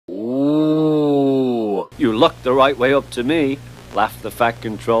You looked the right way up to me, laughed the Fat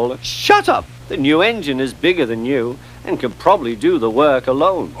Controller. Shut up! The new engine is bigger than you and can probably do the work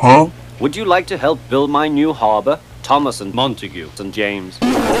alone. Huh? Would you like to help build my new harbor? Thomas and Montague and James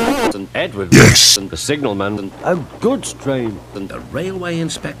and Edward. Yes. And the signalman and a goods train and the railway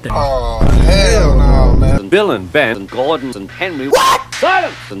inspector. Oh, hell no, man. And Bill and Ben and Gordon and Henry. What?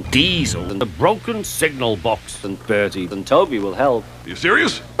 Silence! And Diesel and the broken signal box and Bertie and Toby will help. Are you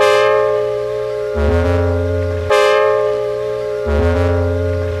serious?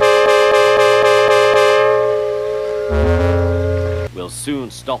 We'll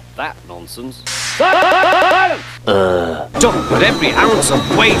soon stop that nonsense. Silence! Duck put every ounce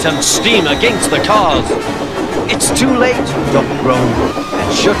of weight and steam against the cars. It's too late, Duck groaned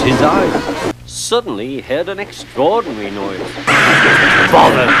and shut his eyes. Suddenly he heard an extraordinary noise.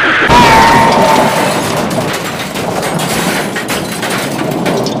 Bother!